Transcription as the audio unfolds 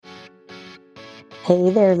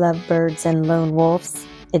Hey there, lovebirds and lone wolves.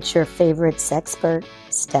 It's your favorite sexpert,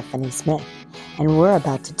 Stephanie Smith, and we're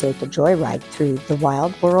about to take a joyride through the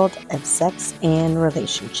wild world of sex and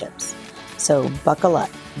relationships. So buckle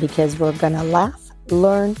up, because we're going to laugh,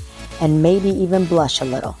 learn, and maybe even blush a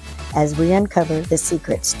little as we uncover the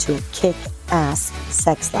secrets to a kick-ass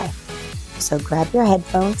sex life. So grab your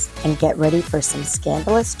headphones and get ready for some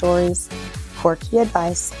scandalous stories, quirky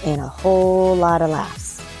advice, and a whole lot of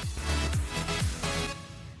laughs.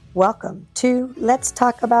 Welcome to Let's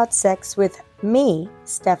Talk About Sex with me,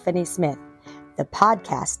 Stephanie Smith, the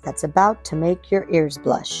podcast that's about to make your ears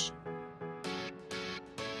blush.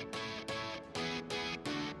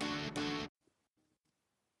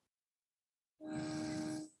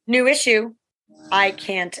 New issue, I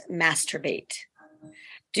can't masturbate.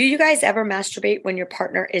 Do you guys ever masturbate when your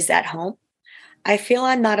partner is at home? I feel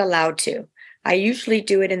I'm not allowed to. I usually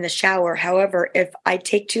do it in the shower. However, if I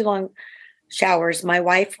take too long showers, my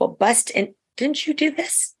wife will bust in. Didn't you do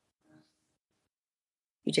this?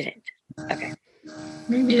 You didn't. Okay.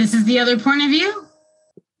 Maybe this is the other point of view.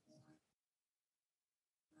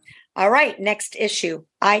 All right. Next issue.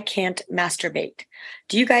 I can't masturbate.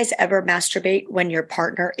 Do you guys ever masturbate when your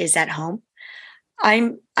partner is at home?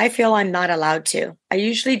 I feel I'm not allowed to. I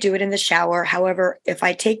usually do it in the shower. However, if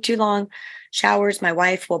I take too long showers, my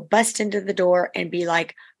wife will bust into the door and be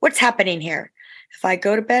like, "What's happening here?" If I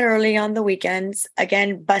go to bed early on the weekends,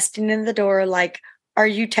 again, busting in the door like, "Are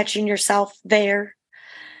you touching yourself there?"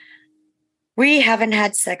 We haven't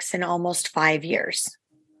had sex in almost 5 years.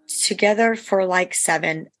 Together for like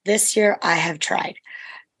 7. This year I have tried,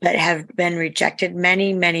 but have been rejected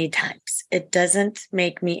many, many times. It doesn't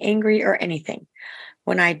make me angry or anything.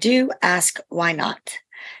 When I do ask why not,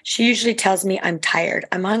 she usually tells me I'm tired,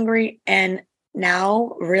 I'm hungry, and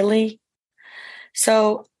now really?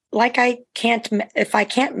 So like if I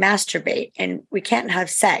can't masturbate and we can't have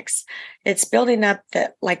sex, it's building up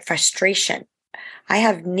the like frustration. I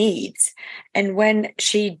have needs. And when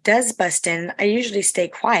she does bust in, I usually stay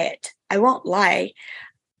quiet. I won't lie.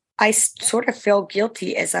 I sort of feel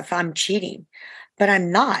guilty as if I'm cheating, but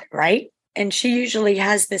I'm not, right? And she usually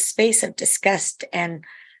has this face of disgust and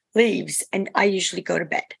leaves, and I usually go to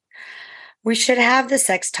bed. We should have the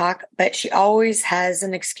sex talk, but she always has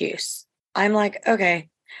an excuse. I'm like, okay,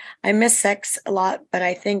 I miss sex a lot, but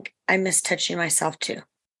I think I miss touching myself too.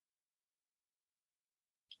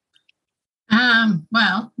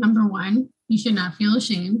 Well, number one, you should not feel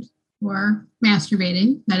ashamed for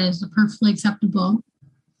masturbating. That is a perfectly acceptable,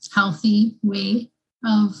 healthy way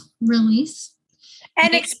of release.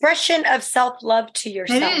 An expression of self-love to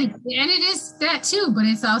yourself. And it is that too, but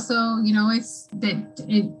it's also,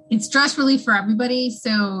 it's stress relief for everybody.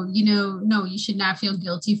 So, no, you should not feel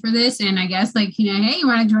guilty for this. And I guess hey, you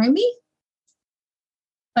want to join me?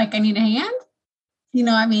 Like, I need a hand. You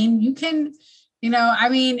can,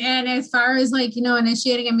 and as far as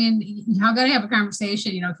initiating, y'all got to have a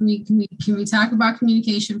conversation. Can we talk about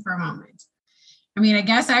communication for a moment? I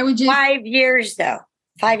guess I would just 5 years though.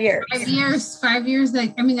 5 years. 5 years. 5 years.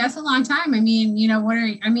 That's a long time. I'm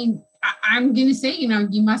going to say,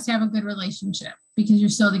 you must have a good relationship because you're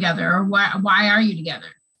still together, or why are you together?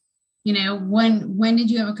 When did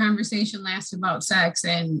you have a conversation last about sex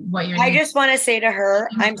and what you're I just want to say to her,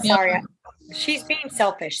 I'm sorry. She's being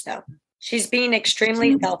selfish though. She's being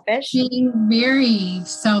extremely selfish. Being very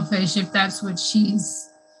selfish if that's what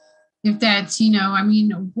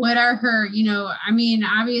what are her,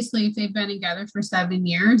 obviously if they've been together for 7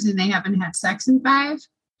 years and they haven't had sex in 5,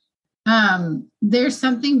 there's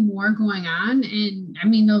something more going on. And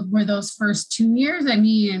were those first 2 years,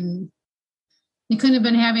 they couldn't have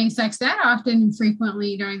been having sex that often and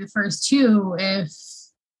frequently during the first 2 if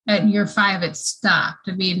at year 5 it stopped.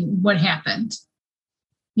 What happened?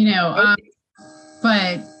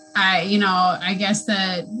 But I guess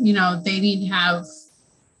that, they need to have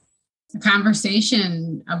a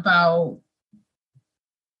conversation about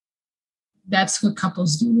that's what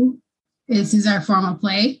couples do. This is our form of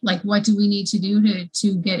play. Like, what do we need to do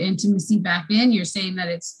to get intimacy back in? You're saying that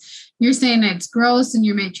it's gross and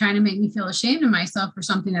you're trying to make me feel ashamed of myself for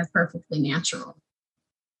something that's perfectly natural.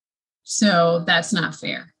 So that's not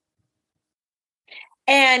fair.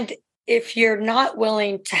 And if you're not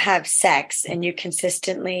willing to have sex and you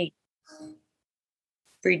consistently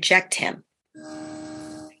reject him,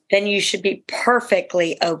 then you should be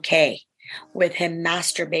perfectly okay with him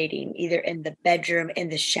masturbating either in the bedroom, in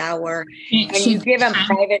the shower, and you give him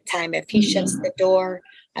private time. If he shuts the door,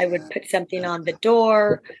 I would put something on the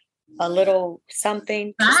door, a little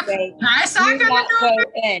something to say, "Do not go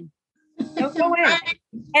in. Don't go in."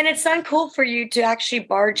 And it's uncool for you to actually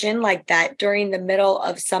barge in like that during the middle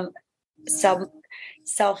of some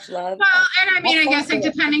self-love. Well, and I mean, I That's guess like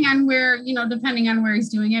it. depending on where he's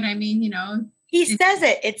doing it, I mean, He says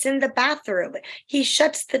it. It's in the bathroom. He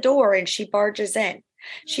shuts the door and she barges in.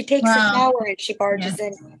 She takes a well, shower and she barges yes,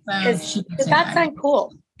 in so because she did say that's that.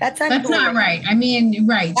 uncool. That's That's uncool. not right. I mean,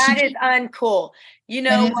 right. That is uncool. You That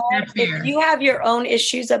know is what? not If fair. you have your own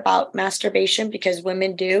issues about masturbation, because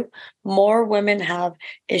women do, more women have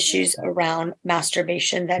issues around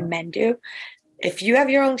masturbation than men do. If you have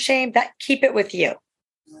your own shame, that keep it with you.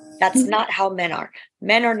 That's not how men are.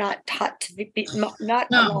 Men are not taught to be not a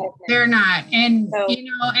lot No, of men. they're not. And, So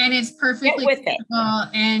and it's get perfectly with it.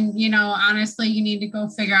 possible. And, honestly, you need to go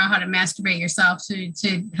figure out how to masturbate yourself to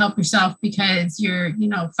help yourself because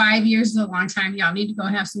 5 years is a long time. Y'all need to go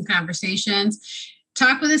have some conversations.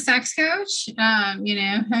 Talk with a sex coach. You can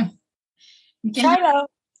Shiloh,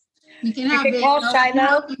 we can you help can it. call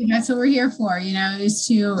Shiloh. That's what we're here for, is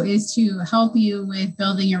to help you with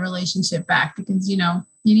building your relationship back because,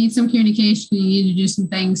 you need some communication. You need to do some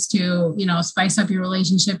things to, spice up your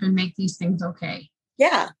relationship and make these things okay.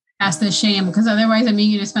 Yeah. That's the shame because otherwise, I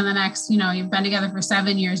mean, you're going to spend the next, you've been together for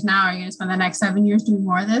 7 years now. Are you going to spend the next 7 years doing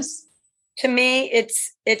more of this? To me,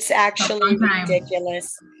 it's actually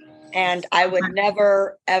ridiculous. And I would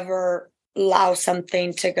never, ever allow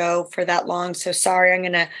something to go for that long. So sorry, I'm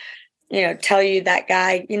going to tell you that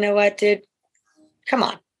guy, you know what, dude, come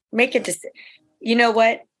on, make it. You know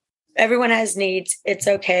what? Everyone has needs. It's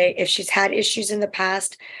okay. If she's had issues in the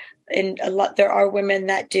past, and there are women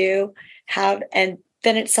that do have, and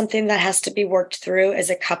then it's something that has to be worked through as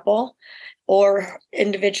a couple or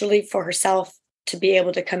individually for herself to be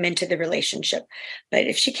able to come into the relationship. But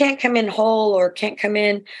if she can't come in whole or can't come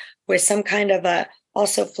in with some kind of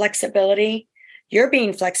also flexibility, you're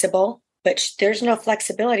being flexible, but there's no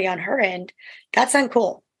flexibility on her end. That's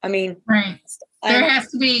uncool. I mean, right. There has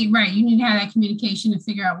to be, right. You need to have that communication to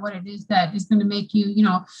figure out what it is that is going to make you,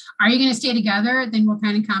 are you going to stay together? Then what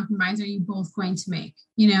kind of compromise are you both going to make?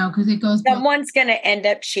 Because it goes. Someone's going to end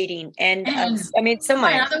up cheating. And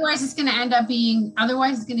someone. Right, otherwise it's going to end up being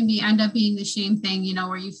the shame thing,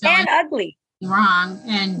 where you feel and like ugly. Wrong.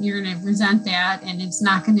 And you're going to resent that. And it's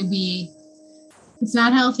not healthy.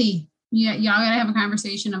 Y'all got to have a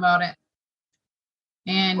conversation about it.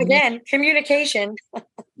 And again, communication.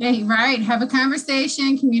 Right. Have a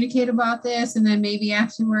conversation, communicate about this, and then maybe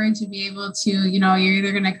afterwards you'll be able to, you're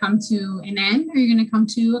either going to come to an end or you're going to come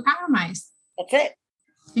to a compromise. That's it.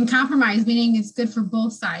 And compromise meaning it's good for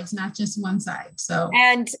both sides, not just one side. So,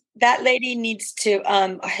 and that lady needs to,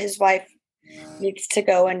 his wife needs to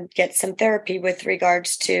go and get some therapy with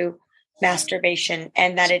regards to masturbation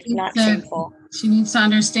and that it's not shameful. She needs to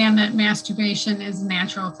understand that masturbation is a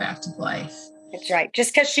natural fact of life. That's right.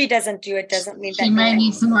 Just because she doesn't do it doesn't mean that she might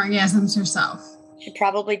need some orgasms herself. She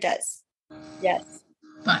probably does. Yes.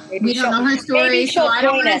 But we don't know her story, so I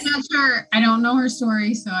don't want to judge her. I don't know her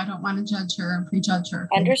story, so I don't want to judge her and prejudge her.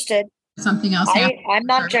 Understood. Something else happened. I'm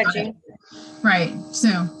not judging. Right.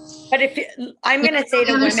 So. But I'm going to say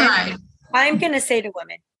to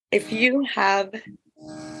women, if you have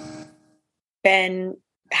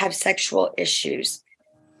sexual issues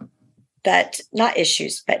not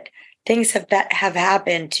issues, but things that have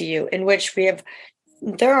happened to you in which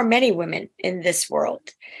there are many women in this world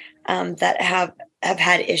that have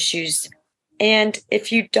had issues. And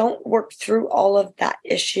if you don't work through all of that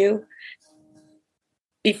issue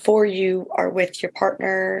before you are with your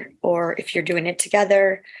partner, or if you're doing it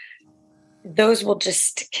together, those will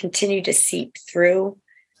just continue to seep through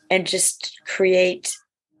and just create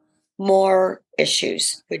more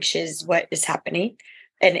issues, which is what is happening.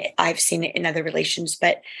 And I've seen it in other relations.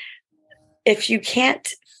 But if you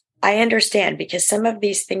can't, I understand, because some of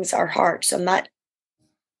these things are hard. So I'm not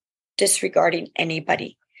disregarding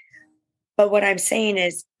anybody. But what I'm saying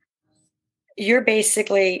is you're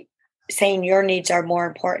basically saying your needs are more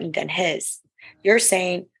important than his. You're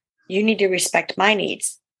saying you need to respect my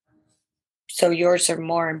needs. So yours are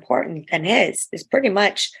more important than his is pretty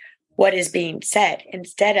much what is being said,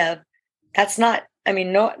 instead of it's not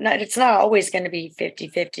always going to be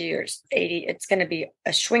 50-50 or 80. It's going to be a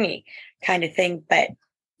swingy kind of thing, but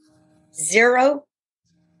 0,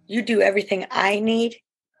 you do everything I need,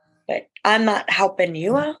 but I'm not helping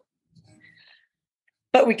you out.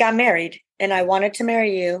 But we got married and I wanted to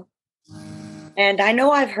marry you. And I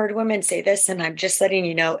know I've heard women say this, and I'm just letting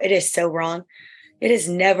you know, it is so wrong. It is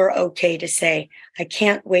never okay to say, I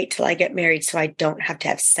can't wait till I get married so I don't have to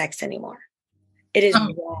have sex anymore. It is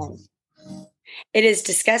wrong. It is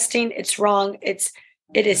disgusting. It's wrong. It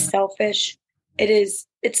is selfish.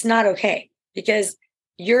 It's not okay, because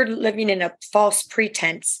you're living in a false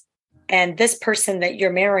pretense. And this person that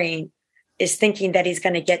you're marrying is thinking that he's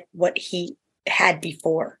going to get what he had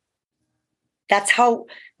before. That's how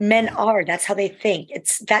men are. That's how they think.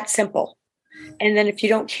 It's that simple. And then if you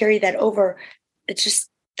don't carry that over, it's just,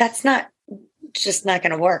 that's not, just not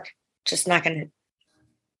going to work. Just not going to.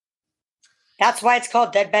 That's why it's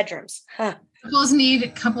called dead bedrooms. Huh. Couples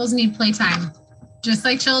need playtime. Just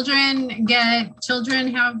like children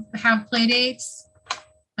have play dates,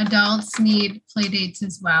 adults need play dates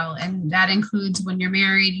as well. And that includes when you're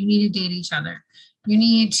married, you need to date each other. You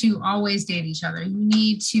need to always date each other. You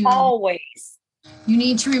need to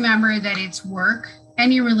remember that it's work.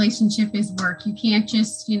 Any relationship is work. You can't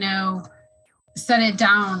just, set it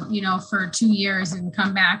down, for 2 years and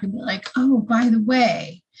come back and be like, oh, by the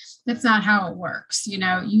way, that's not how it works. You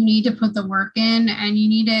need to put the work in, and you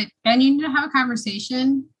need to have a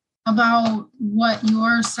conversation about what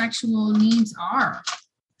your sexual needs are.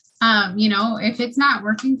 If it's not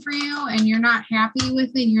working for you and you're not happy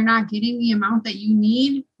with it, you're not getting the amount that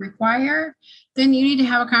you require, then you need to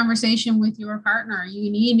have a conversation with your partner. You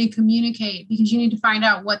need to communicate, because you need to find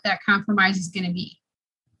out what that compromise is going to be.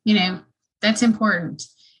 That's important.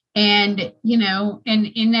 And, and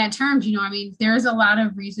in that terms, there's a lot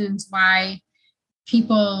of reasons why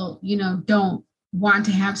people, don't want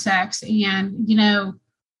to have sex. And,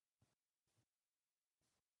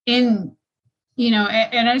 and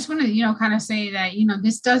I just want to, kind of say that,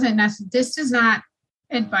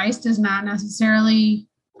 advice does not necessarily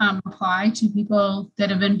apply to people that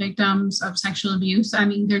have been victims of sexual abuse.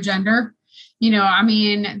 Their gender,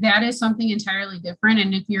 that is something entirely different.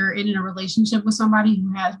 And if you're in a relationship with somebody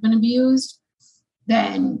who has been abused,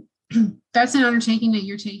 then that's an undertaking that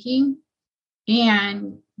you're taking,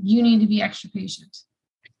 and you need to be extra patient.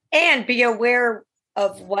 And be aware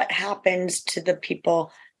of what happens to the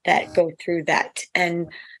people that go through that.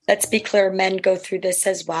 And let's be clear, men go through this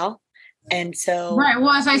as well. And so, right.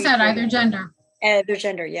 Well, as I said, either gender. Either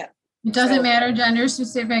gender, yeah. It doesn't matter gender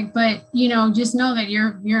specific, but, just know that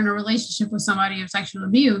you're in a relationship with somebody of sexual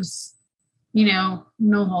abuse, no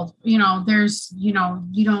hold, there's, you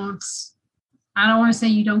don't, I don't want to say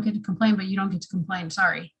you don't get to complain, but you don't get to complain.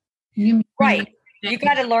 Sorry. Right. You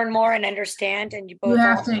got to learn more and understand, and you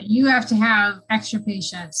have to have extra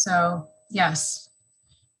patience. So yes,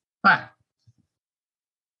 but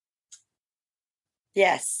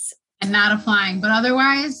yes, and not applying, but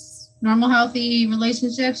otherwise, normal, healthy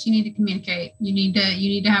relationships, you need to communicate. You need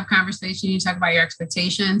to have conversation. You need to talk about your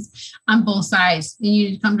expectations on both sides. And you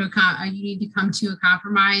need to come to a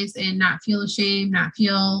compromise and not feel ashamed, not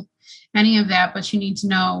feel any of that. But you need to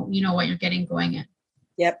know, what you're getting going in.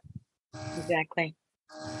 Yep, exactly.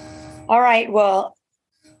 All right. Well,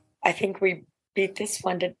 I think we beat this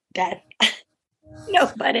one to death. No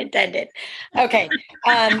pun intended. Okay.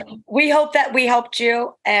 We hope that we helped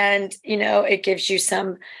you, and it gives you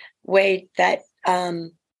some way that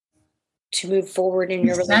to move forward in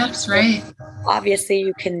your relationship. Right. Obviously,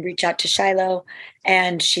 you can reach out to Shiloh,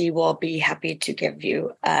 and she will be happy to give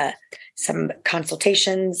you some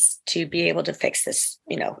consultations to be able to fix this,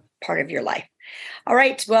 part of your life. All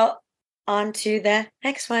right. Well, on to the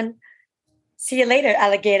next one. See you later,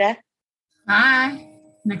 alligator. Bye.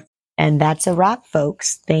 And that's a wrap,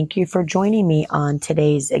 folks. Thank you for joining me on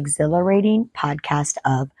today's exhilarating podcast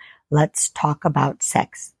of Let's Talk About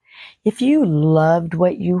Sex. If you loved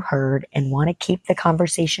what you heard and want to keep the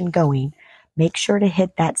conversation going, make sure to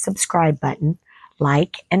hit that subscribe button,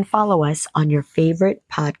 like, and follow us on your favorite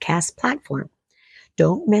podcast platform.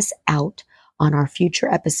 Don't miss out on our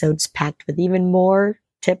future episodes packed with even more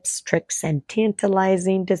tips, tricks, and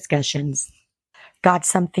tantalizing discussions. Got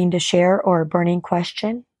something to share or a burning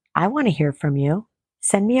question? I want to hear from you.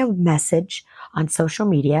 Send me a message on social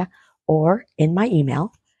media or in my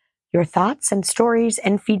email. Your thoughts and stories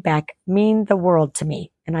and feedback mean the world to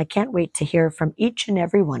me, and I can't wait to hear from each and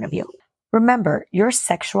every one of you. Remember, your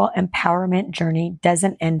sexual empowerment journey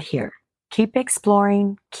doesn't end here. Keep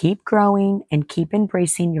exploring, keep growing, and keep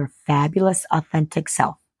embracing your fabulous, authentic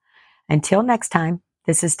self. Until next time,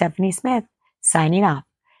 this is Stephanie Smith signing off.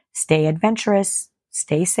 Stay adventurous,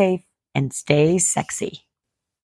 stay safe, and stay sexy.